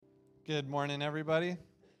Good morning, everybody.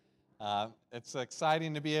 It's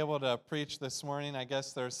exciting to be able to preach this morning. I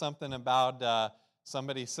guess there's something about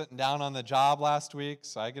somebody sitting down on the job last week,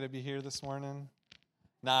 so I get to be here this morning.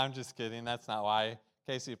 No, I'm just kidding. That's not why.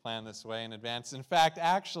 Casey planned this way in advance. In fact,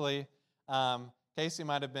 actually, Casey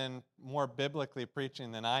might have been more biblically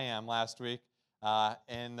preaching than I am last week.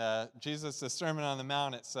 In Jesus' Sermon on the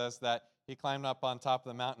Mount, it says that he climbed up on top of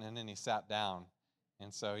the mountain and then he sat down.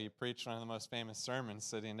 And so he preached one of the most famous sermons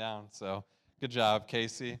sitting down. So good job,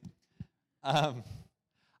 Casey. I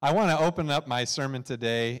want to open up my sermon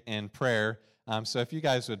today in prayer. So if you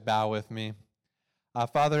guys would bow with me.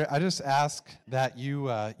 Father, I just ask that you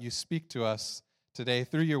speak to us today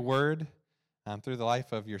through your word, through the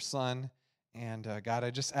life of your son. And God, I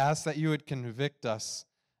just ask that you would convict us.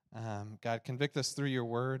 God, convict us through your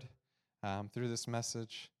word, through this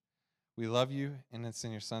message. We love you, and it's in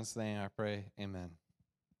your son's name I pray. Amen.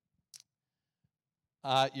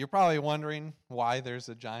 You're probably wondering why there's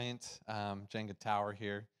a giant Jenga tower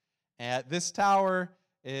here. And this tower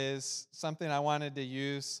is something I wanted to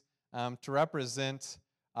use to represent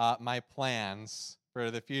my plans for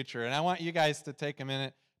the future. And I want you guys to take a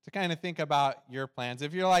minute to kind of think about your plans.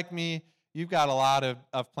 If you're like me, you've got a lot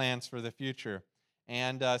of plans for the future.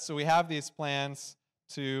 And so we have these plans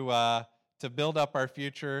to build up our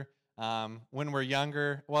future when we're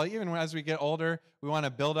younger. Well, even as we get older, we want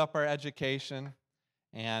to build up our education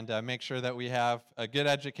and make sure that we have a good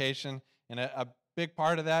education. And a big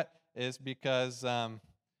part of that is because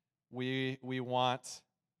we want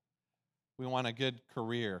a good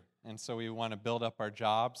career, and so we want to build up our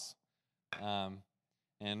jobs.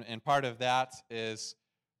 And part of that is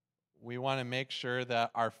we want to make sure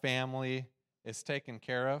that our family is taken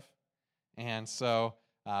care of, and so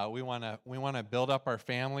we want to build up our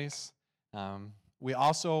families. We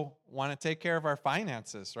also want to take care of our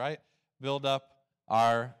finances, right? Build up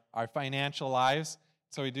our financial lives.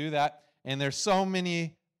 So we do that. And there's so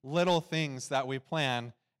many little things that we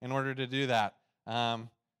plan in order to do that.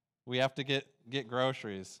 We have to get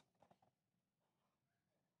groceries.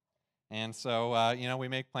 And so, we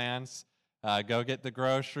make plans. Go get the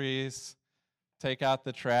groceries, take out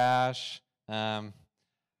the trash, got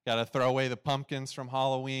to throw away the pumpkins from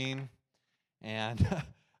Halloween. And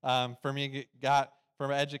for me,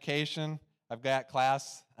 for education, I've got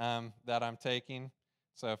class that I'm taking.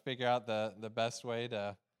 So figure out the best way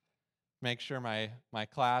to make sure my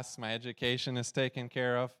class, my education is taken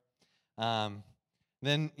care of.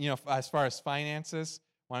 Then, as far as finances,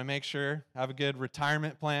 want to make sure I have a good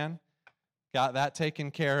retirement plan. Got that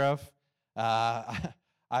taken care of. I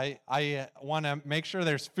want to make sure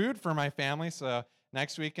there's food for my family. So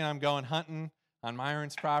next weekend I'm going hunting on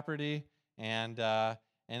Myron's property, and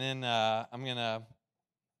then I'm gonna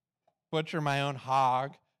butcher my own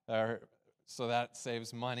hog, so that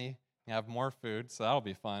saves money. Have more food, so that'll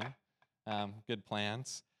be fun. Good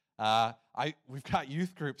plans. We've got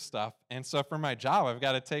youth group stuff, and so for my job, I've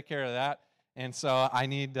got to take care of that. And so I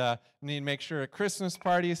need to make sure a Christmas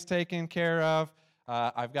party is taken care of.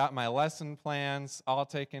 I've got my lesson plans all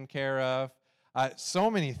taken care of.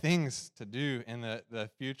 So many things to do in the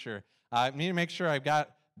future. I need to make sure I've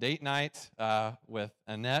got date night with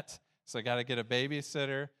Annette, so I got to get a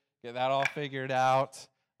babysitter, get that all figured out.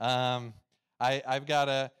 I've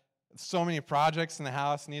got so many projects in the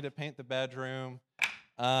house. Need to paint the bedroom.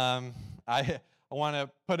 I want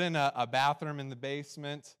to put in a bathroom in the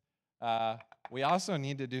basement. We also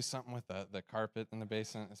need to do something with the carpet in the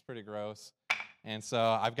basement. It's pretty gross. And so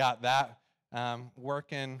I've got that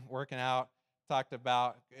working out. Talked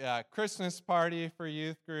about Christmas party for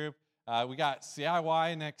youth group. We got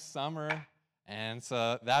CIY next summer, and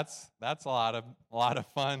so that's a lot of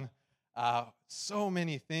fun. So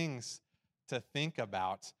many things to think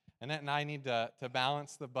about. Annette and I need to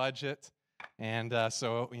balance the budget, and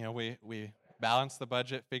so we balance the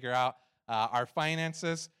budget, figure out our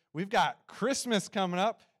finances. We've got Christmas coming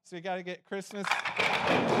up, so you got to get Christmas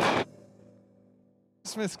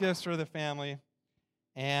gifts for the family,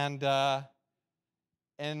 and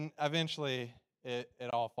eventually it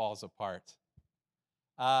all falls apart.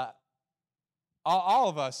 All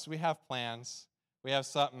of us, we have plans. We have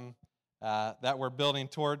something that we're building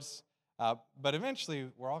towards, but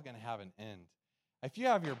eventually we're all going to have an end. If you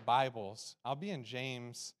have your Bibles, I'll be in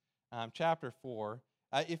James chapter 4.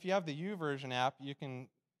 If you have the YouVersion app, you can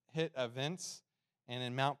hit events, and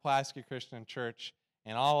in Mount Pulaski Christian Church,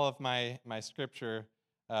 and all of my scripture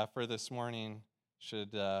for this morning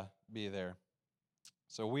should be there.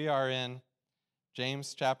 So we are in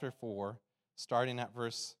James chapter 4, starting at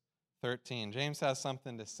verse 13. James has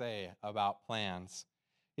something to say about plans.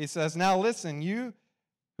 He says, "Now listen, you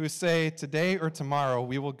who say, today or tomorrow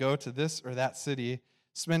we will go to this or that city,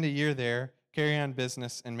 spend a year there, carry on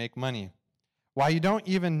business, and make money. Why, you don't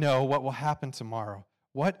even know what will happen tomorrow.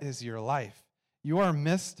 What is your life? You are a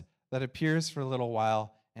mist that appears for a little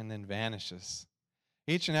while and then vanishes.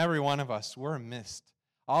 Each and every one of us, we're a mist.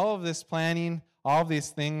 All of this planning, all of these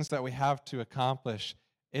things that we have to accomplish,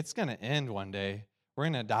 it's going to end one day. We're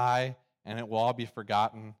going to die, and it will all be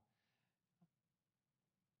forgotten.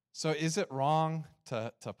 So is it wrong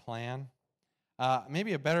to plan?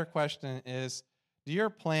 Maybe a better question is, do your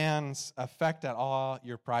plans affect at all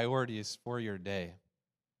your priorities for your day?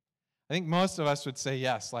 I think most of us would say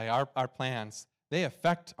yes, like our plans, they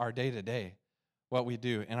affect our day-to-day, what we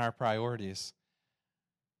do, and our priorities.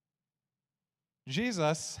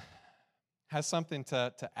 Jesus has something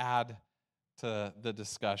to add to the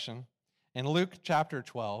discussion. In Luke chapter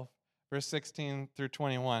 12, verse 16 through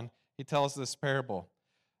 21, he tells this parable.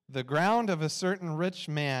 The ground of a certain rich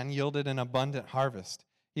man yielded an abundant harvest.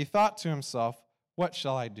 He thought to himself, what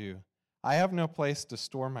shall I do? I have no place to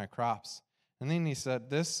store my crops. And then he said,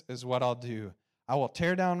 this is what I'll do. I will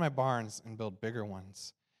tear down my barns and build bigger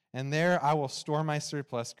ones. And there I will store my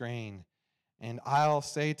surplus grain. And I'll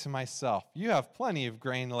say to myself, you have plenty of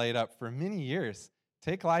grain laid up for many years.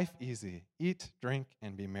 Take life easy. Eat, drink,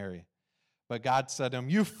 and be merry. But God said to him,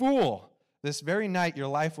 you fool, this very night your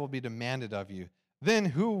life will be demanded of you. Then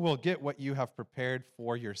who will get what you have prepared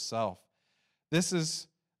for yourself? This is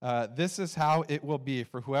how it will be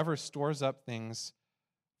for whoever stores up things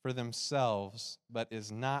for themselves, but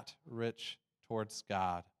is not rich towards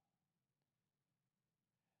God.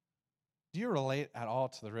 Do you relate at all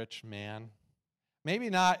to the rich man?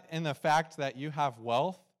 Maybe not in the fact that you have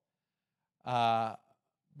wealth, but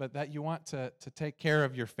that you want to take care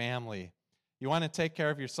of your family. You want to take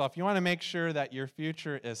care of yourself. You want to make sure that your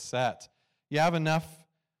future is set. You have enough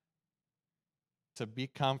to be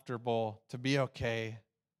comfortable, to be okay,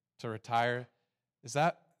 to retire. Is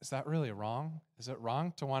that really wrong? Is it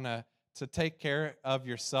wrong to want to take care of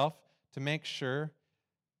yourself, to make sure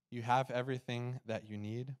you have everything that you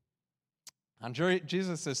need? On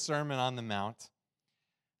Jesus' Sermon on the Mount,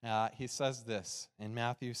 he says this in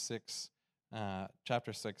Matthew 6,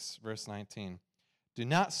 chapter 6, verse 19. Do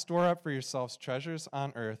not store up for yourselves treasures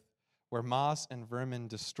on earth where moths and vermin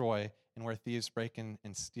destroy and where thieves break in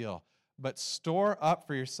and steal. But store up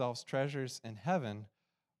for yourselves treasures in heaven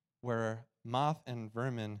where moth and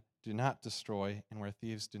vermin do not destroy and where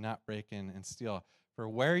thieves do not break in and steal. For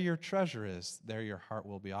where your treasure is, there your heart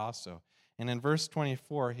will be also. And in verse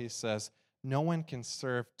 24, he says, no one can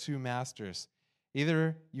serve two masters.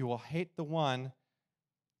 Either you will hate the one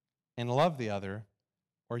and love the other,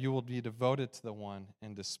 or you will be devoted to the one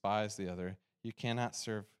and despise the other. You cannot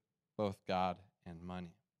serve both God and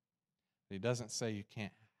money. But he doesn't say you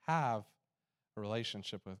can't have a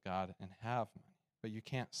relationship with God and have money, but you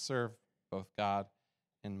can't serve both God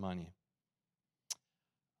and money.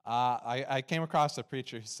 I came across a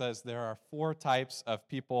preacher who says there are 4 types of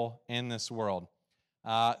people in this world.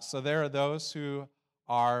 So there are those who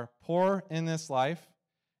are poor in this life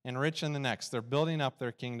and rich in the next. They're building up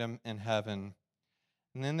their kingdom in heaven.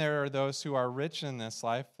 And then there are those who are rich in this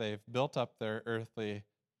life. They've built up their earthly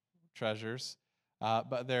treasures,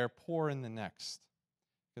 but they're poor in the next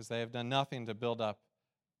because they have done nothing to build up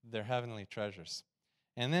their heavenly treasures.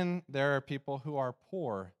 And then there are people who are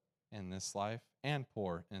poor in this life and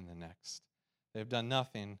poor in the next. They've done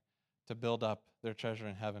nothing to build up their treasure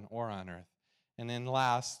in heaven or on earth. And then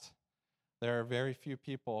last, there are very few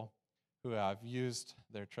people who have used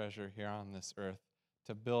their treasure here on this earth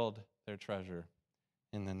to build their treasure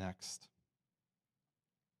in the next.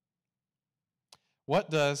 What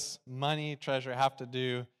does money, treasure have to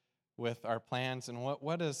do with our plans? And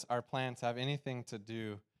what does our plans have anything to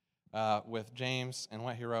do with James and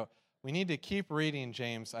what he wrote? We need to keep reading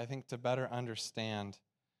James, I think, to better understand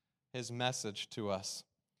his message to us.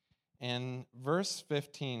 In verse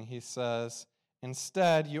 15, he says,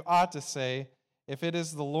 instead, you ought to say, if it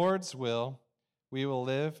is the Lord's will, we will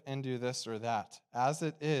live and do this or that. As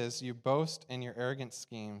it is, you boast in your arrogant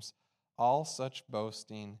schemes. All such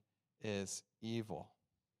boasting is evil.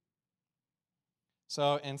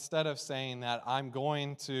 So instead of saying that I'm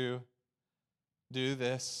going to do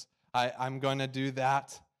this, I'm going to do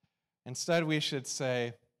that, instead we should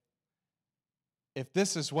say, if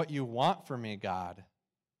this is what you want for me, God,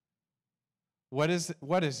 what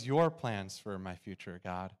is your plans for my future,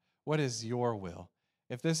 God? What is your will?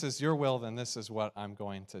 If this is your will, then this is what I'm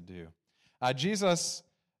going to do. Jesus,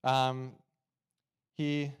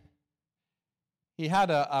 he had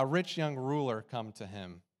a rich young ruler come to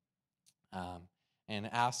him and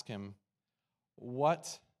ask him,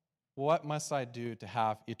 what what must I do to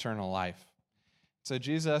have eternal life? So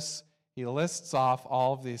Jesus, he lists off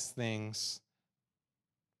all of these things,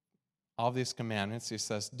 all of these commandments. He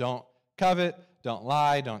says, don't covet, don't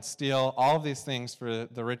lie, don't steal, all of these things for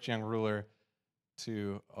the rich young ruler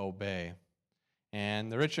to obey.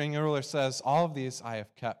 And the rich young ruler says, all of these I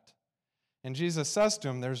have kept. And Jesus says to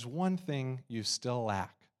him, there's one thing you still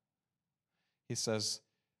lack. He says,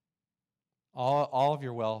 all of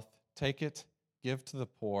your wealth, take it, give to the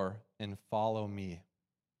poor, and follow me.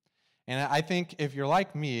 And I think if you're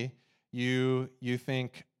like me, you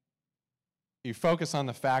think, you focus on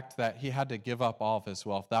the fact that he had to give up all of his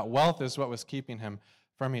wealth. That wealth is what was keeping him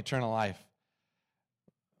from eternal life.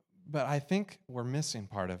 But I think we're missing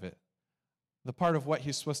part of it. The part of what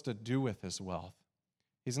he's supposed to do with his wealth.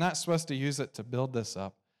 He's not supposed to use it to build this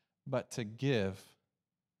up, but to give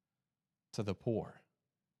to the poor,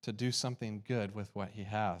 to do something good with what he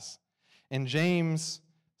has. In James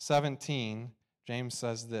 17, James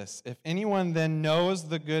says this, if anyone then knows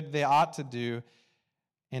the good they ought to do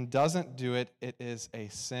and doesn't do it, it is a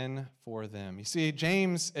sin for them. You see,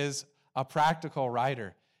 James is a practical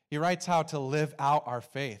writer. He writes how to live out our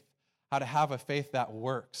faith, how to have a faith that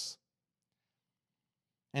works.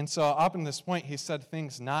 And so up in this point, he said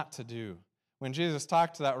things not to do. When Jesus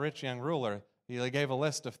talked to that rich young ruler, he gave a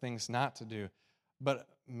list of things not to do. But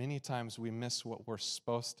many times we miss what we're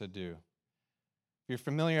supposed to do. If you're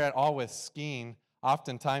familiar at all with skiing,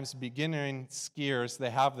 oftentimes beginning skiers,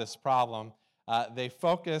 they have this problem. They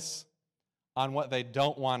focus on what they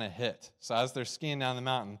don't want to hit. So as they're skiing down the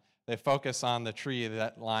mountain, they focus on the tree,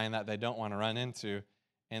 that line that they don't want to run into,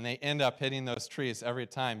 and they end up hitting those trees every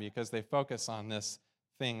time because they focus on this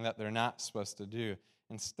thing that they're not supposed to do.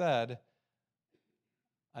 Instead,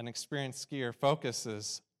 an experienced skier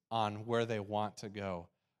focuses on where they want to go,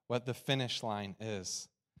 what the finish line is.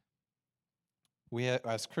 We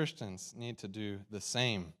as Christians need to do the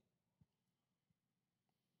same.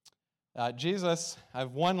 I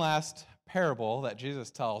have one last parable that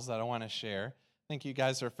Jesus tells that I want to share. I think you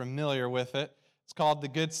guys are familiar with it. It's called the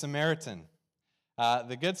Good Samaritan.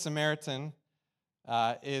 The Good Samaritan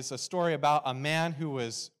is a story about a man who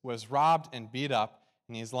was robbed and beat up,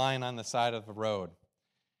 and he's lying on the side of the road.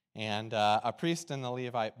 And a priest and the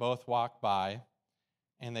Levite both walk by,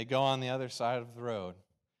 and they go on the other side of the road.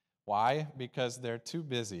 Why? Because they're too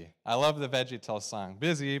busy. I love the VeggieTales song.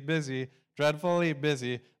 Busy, busy, dreadfully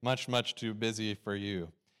busy, much, much too busy for you.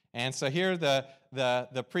 And so here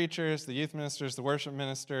the preachers, the youth ministers, the worship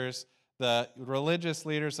ministers, the religious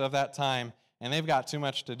leaders of that time, and they've got too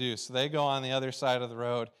much to do. So they go on the other side of the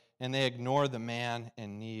road, and they ignore the man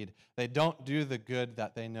in need. They don't do the good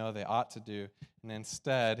that they know they ought to do, and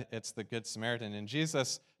instead, it's the Good Samaritan. And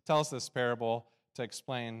Jesus tells this parable to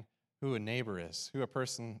explain who a neighbor is, who a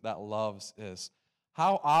person that loves is.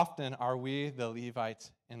 How often are we, the Levite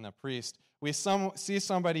and the priest, we see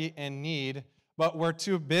somebody in need, but we're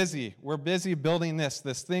too busy. We're busy building this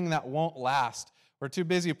thing that won't last. We're too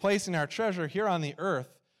busy placing our treasure here on the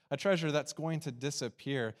earth, a treasure that's going to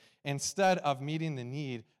disappear, instead of meeting the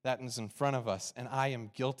need that is in front of us. And I am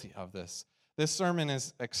guilty of this. This sermon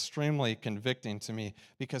is extremely convicting to me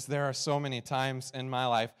because there are so many times in my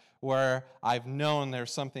life where I've known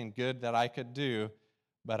there's something good that I could do,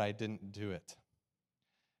 but I didn't do it.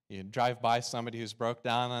 You drive by somebody who's broke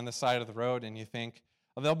down on the side of the road and you think,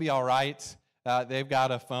 oh, they'll be all right. They've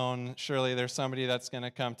got a phone. Surely there's somebody that's going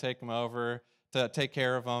to come take them over to take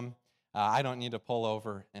care of them. I don't need to pull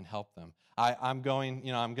over and help them. I'm going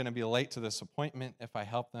to be late to this appointment if I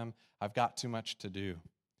help them. I've got too much to do.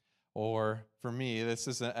 Or for me, this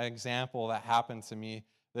is an example that happened to me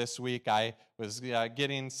this week. I was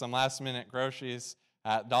getting some last-minute groceries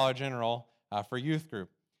at Dollar General for youth group.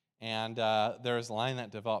 And there was a line that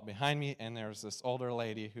developed behind me, and there was this older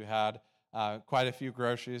lady who had quite a few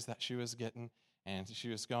groceries that she was getting, and she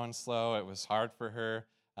was going slow. It was hard for her.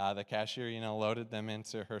 The cashier, loaded them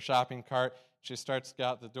into her shopping cart. She starts to go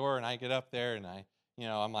out the door, and I get up there, and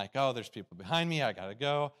I'm like, oh, there's people behind me. I got to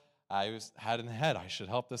go. I had in the head, I should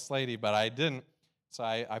help this lady, but I didn't. So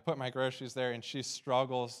I put my groceries there, and she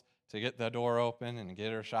struggles to get the door open and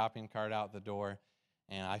get her shopping cart out the door,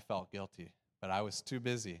 and I felt guilty, but I was too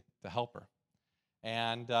busy to help her.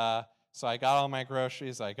 And so I got all my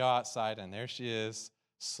groceries. I go outside, and there she is,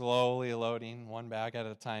 slowly loading one bag at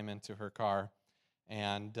a time into her car.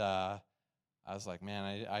 And I was like,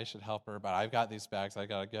 man, I should help her, but I've got these bags. I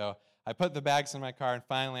got to go. I put the bags in my car, and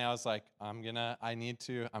finally I was like, I'm going to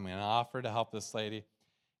offer to help this lady.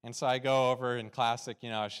 And so I go over in classic,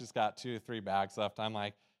 she's got 2 or 3 bags left. I'm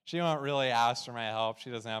like, she won't really ask for my help. She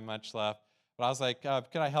doesn't have much left. But I was like,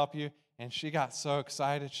 could I help you? And she got so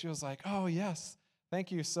excited. She was like, oh, yes,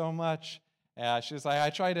 thank you so much. She was like, I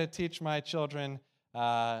try to teach my children,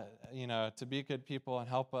 to be good people and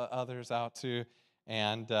help others out too.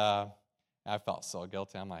 And I felt so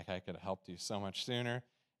guilty. I'm like, I could have helped you so much sooner.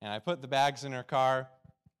 And I put the bags in her car,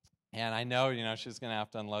 and I know, she's going to have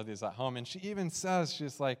to unload these at home. And she even says,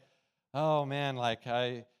 she's like, oh, man, like,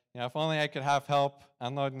 if only I could have help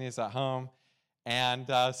unloading these at home. And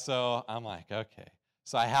so I'm like, okay.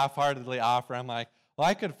 So I half-heartedly offer. I'm like, well,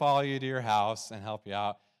 I could follow you to your house and help you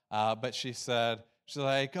out. But she's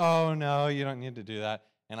like, oh, no, you don't need to do that.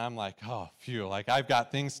 And I'm like, oh, phew, like I've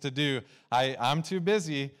got things to do. I'm too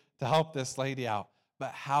busy to help this lady out.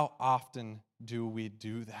 But how often do we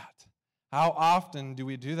do that? How often do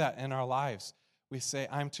we do that in our lives? We say,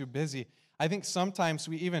 I'm too busy. I think sometimes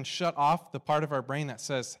we even shut off the part of our brain that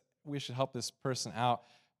says we should help this person out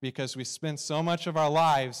because we spend so much of our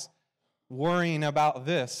lives worrying about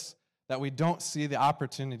this that we don't see the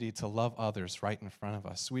opportunity to love others right in front of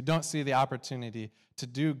us. We don't see the opportunity to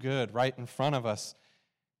do good right in front of us.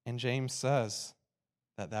 And James says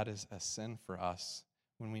that is a sin for us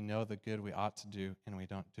when we know the good we ought to do and we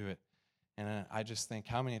don't do it. And I just think,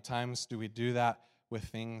 how many times do we do that with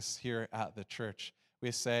things here at the church?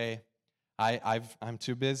 We say, I'm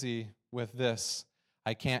too busy with this.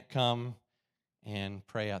 I can't come and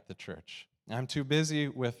pray at the church. I'm too busy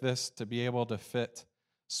with this to be able to fit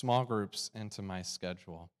small groups into my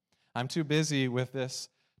schedule. I'm too busy with this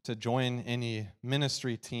to join any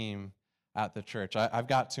ministry team at the church. I've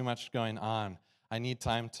got too much going on. I need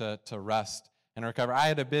time to rest and recover. I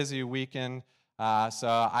had a busy weekend, so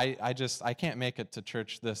I can't make it to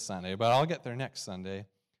church this Sunday, but I'll get there next Sunday.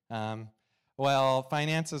 Well,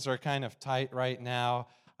 finances are kind of tight right now.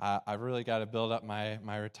 I've really got to build up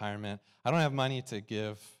my retirement. I don't have money to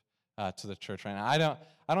give to the church right now.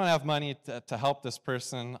 I don't have money to help this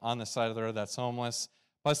person on the side of the road that's homeless.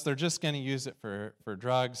 Plus, they're just going to use it for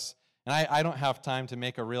drugs. And I don't have time to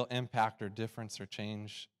make a real impact or difference or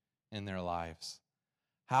change in their lives.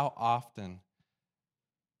 How often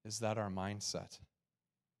is that our mindset?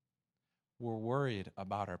 We're worried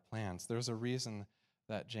about our plans. There's a reason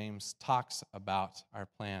that James talks about our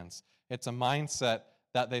plans. It's a mindset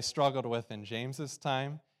that they struggled with in James's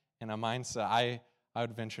time, and a mindset I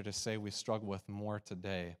would venture to say we struggle with more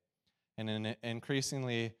today. In an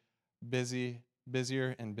increasingly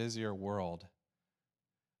busier and busier world.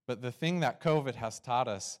 But the thing that COVID has taught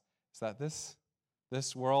us is that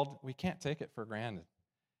this world, we can't take it for granted.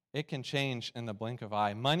 It can change in the blink of an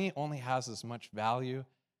eye. Money only has as much value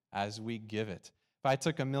as we give it. If I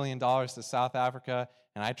took $1 million to South Africa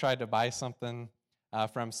and I tried to buy something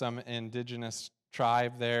from some indigenous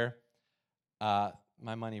tribe there,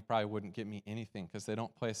 my money probably wouldn't get me anything because they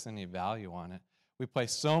don't place any value on it. We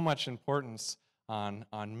place so much importance on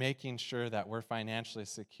making sure that we're financially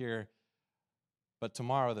secure, but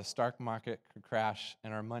tomorrow the stock market could crash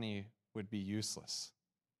and our money would be useless.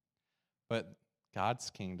 But God's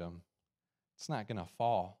kingdom, it's not going to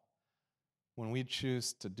fall. When we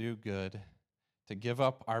choose to do good, to give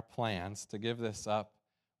up our plans, to give this up,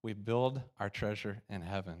 we build our treasure in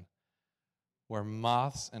heaven, where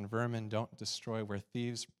moths and vermin don't destroy, where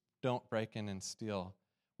thieves don't break in and steal,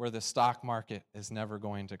 where the stock market is never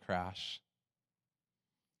going to crash.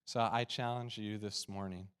 So I challenge you this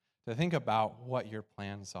morning to think about what your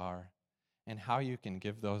plans are and how you can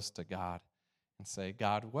give those to God and say,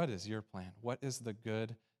 God, what is your plan? What is the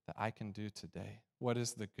good that I can do today? What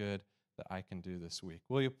is the good that I can do this week?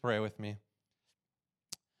 Will you pray with me?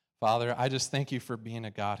 Father, I just thank you for being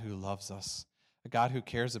a God who loves us, a God who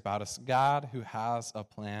cares about us, God who has a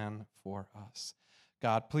plan for us.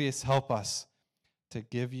 God, please help us to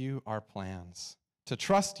give you our plans, to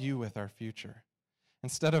trust you with our future.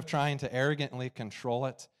 Instead of trying to arrogantly control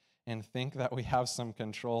it and think that we have some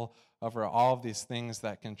control over all of these things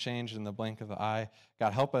that can change in the blink of the eye,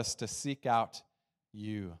 God, help us to seek out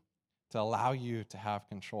you, to allow you to have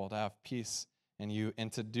control, to have peace in you,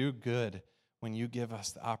 and to do good when you give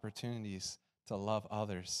us the opportunities to love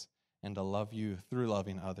others and to love you through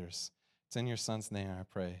loving others. It's in your Son's name I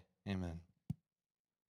pray. Amen.